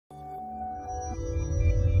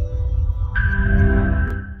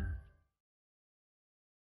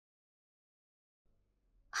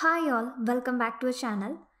Hi all, welcome back to our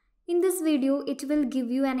channel. In this video, it will give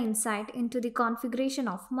you an insight into the configuration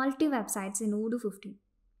of multi-websites in Odoo 15.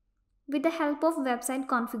 With the help of website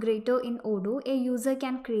configurator in Odoo, a user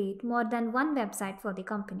can create more than one website for the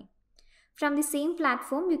company. From the same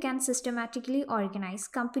platform, you can systematically organize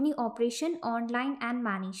company operation online and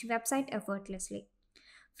manage website effortlessly.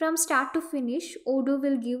 From start to finish, Odoo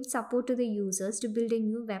will give support to the users to build a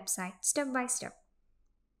new website step by step.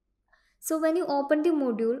 So when you open the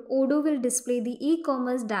module, Odoo will display the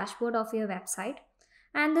e-commerce dashboard of your website.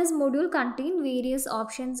 And this module contains various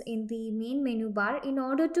options in the main menu bar in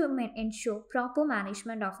order to ensure proper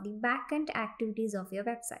management of the backend activities of your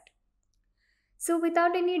website. So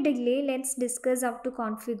without any delay, let's discuss how to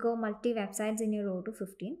configure multi-websites in your Odoo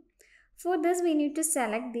 15. For this, we need to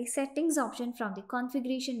select the settings option from the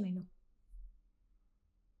configuration menu.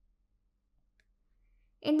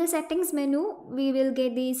 In the settings menu, we will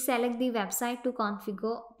get the select the website to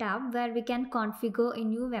configure tab where we can configure a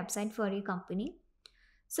new website for a company.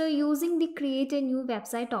 So using the create a new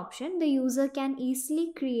website option, the user can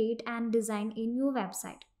easily create and design a new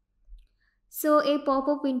website. So a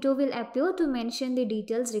pop-up window will appear to mention the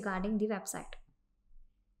details regarding the website.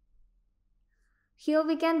 Here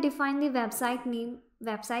we can define the website name,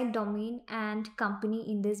 website domain and company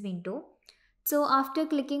in this window. So after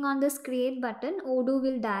clicking on this create button, Odoo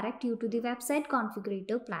will direct you to the website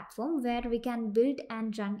configurator platform where we can build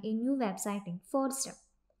and run a new website in 4 steps.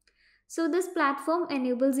 So this platform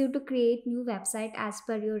enables you to create new website as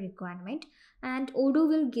per your requirement, and Odoo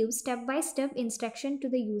will give step-by-step instruction to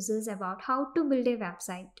the users about how to build a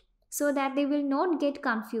website so that they will not get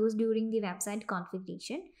confused during the website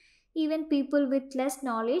configuration. Even people with less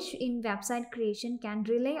knowledge in website creation can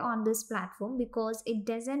rely on this platform because it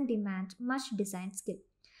doesn't demand much design skill.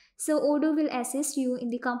 So Odoo will assist you in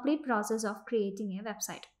the complete process of creating a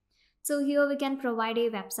website. So here we can provide a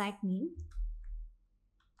website name.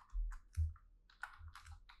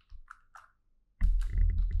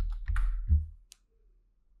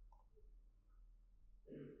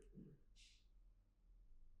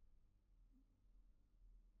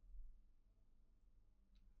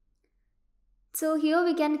 So here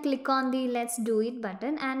we can click on the let's do it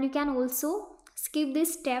button, and you can also skip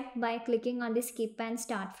this step by clicking on the skip and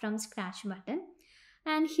start from scratch button.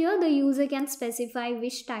 And here the user can specify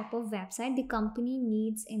which type of website the company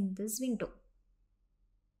needs in this window.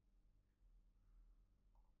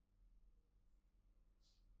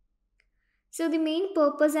 So the main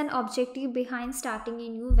purpose and objective behind starting a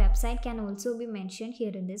new website can also be mentioned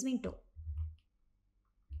here in this window.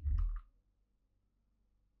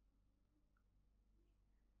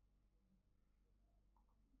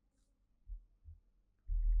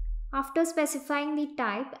 After specifying the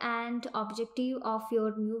type and objective of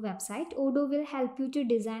your new website, Odoo will help you to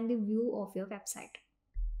design the view of your website.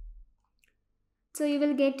 So you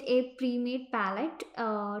will get a pre-made palette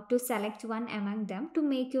to select one among them to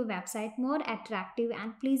make your website more attractive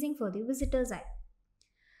and pleasing for the visitor's eye.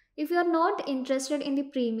 If you are not interested in the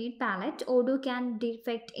pre-made palette, Odoo can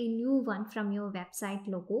defect a new one from your website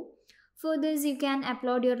logo. For this, you can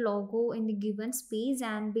upload your logo in the given space,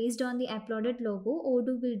 and based on the uploaded logo,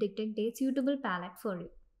 Odoo will detect a suitable palette for you.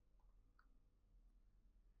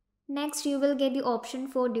 Next, you will get the option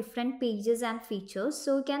for different pages and features.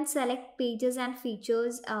 So you can select pages and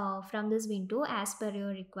features from this window as per your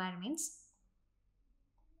requirements.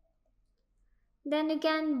 Then you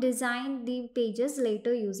can design the pages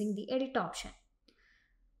later using the edit option.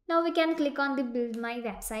 Now we can click on the build my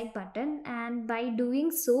website button, and by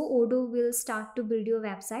doing so, Odoo will start to build your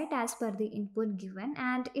website as per the input given,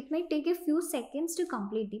 and it may take a few seconds to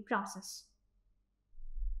complete the process.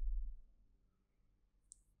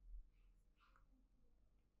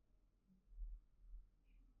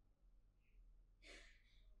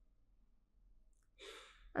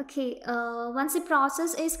 Okay, once the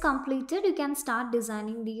process is completed, you can start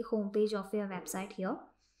designing the homepage of your website here.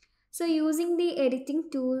 So using the editing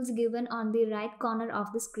tools given on the right corner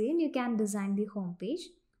of the screen, you can design the homepage.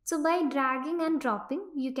 So by dragging and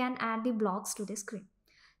dropping, you can add the blocks to the screen.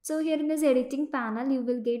 So here in this editing panel, you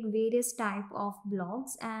will get various type of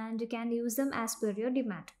blocks and you can use them as per your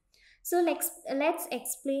demand. So let's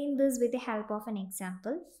explain this with the help of an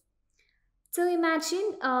example. So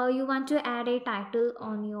imagine you want to add a title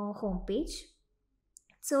on your homepage.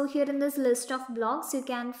 So here in this list of blocks, you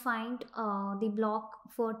can find the block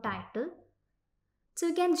for title. So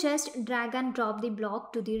you can just drag and drop the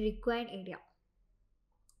block to the required area.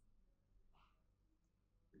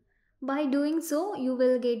 By doing so, you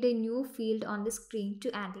will get a new field on the screen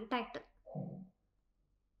to add the title.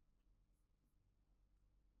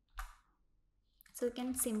 So you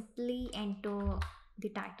can simply enter the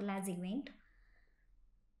title as event.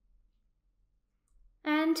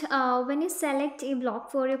 And when you select a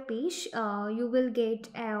block for your page, you will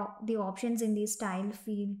get the options in the style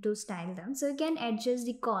field to style them. So you can adjust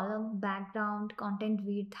the column, background, content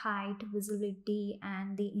width, height, visibility,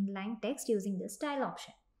 and the inline text using the style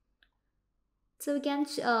option. So we can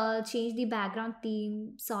change the background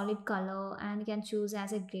theme, solid color, and you can choose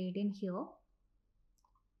as a gradient here.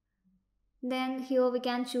 Then here we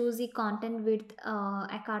can choose the content width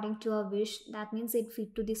according to our wish. That means it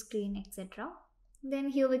fit to the screen, etc. Then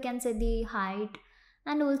here we can set the height,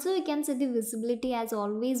 and also we can set the visibility as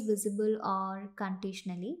always visible or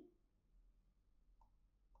conditionally.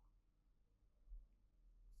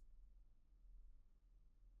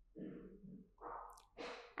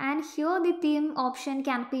 And here the theme option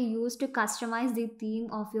can be used to customize the theme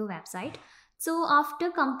of your website. So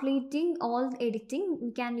after completing all editing,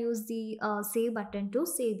 we can use the save button to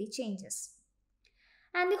save the changes.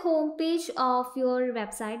 And the home page of your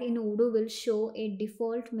website in Odoo will show a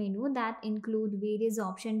default menu that include various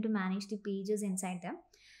options to manage the pages inside them.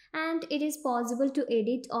 And it is possible to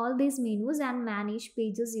edit all these menus and manage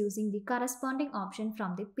pages using the corresponding option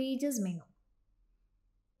from the pages menu.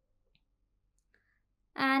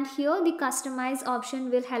 And here the customize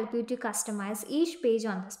option will help you to customize each page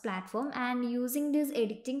on this platform, and using this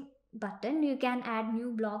editing button you can add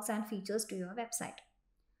new blocks and features to your website.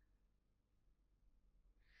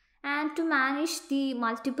 And to manage the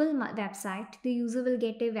multiple website, the user will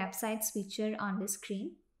get a website switcher on the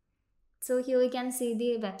screen. So here we can see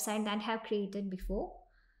the website that I have created before,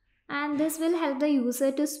 and this will help the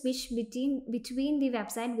user to switch between the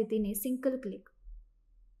website within a single click.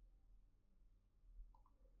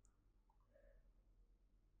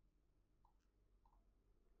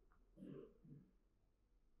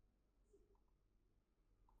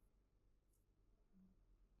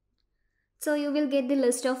 So you will get the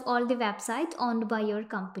list of all the websites owned by your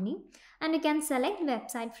company, and you can select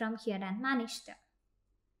website from here and manage them.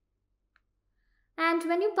 And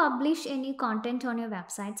when you publish any content on your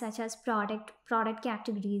website, such as product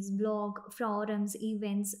categories, blog, forums,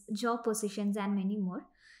 events, job positions, and many more,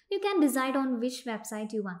 you can decide on which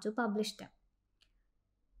website you want to publish them.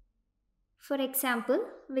 For example,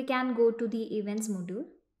 we can go to the events module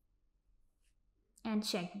and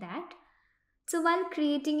check that. So while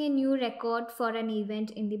creating a new record for an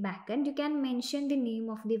event in the backend, you can mention the name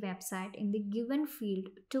of the website in the given field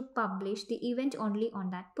to publish the event only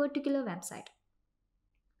on that particular website.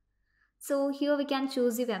 So here we can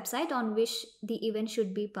choose the website on which the event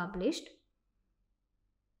should be published.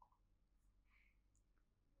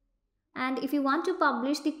 And if you want to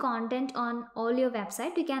publish the content on all your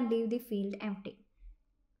website, you can leave the field empty.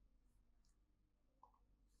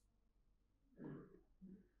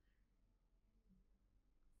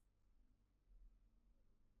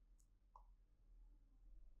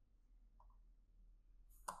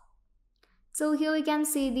 So here we can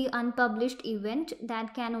see the unpublished event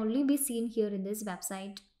that can only be seen here in this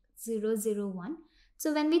website 001.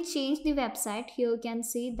 So when we change the website, here you can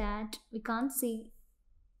see that we can't see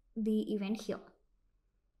the event here.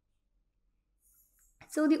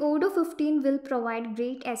 So the Odoo 15 will provide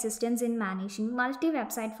great assistance in managing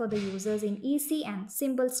multi-website for the users in easy and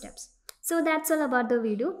simple steps. So that's all about the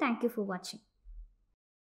video. Thank you for watching.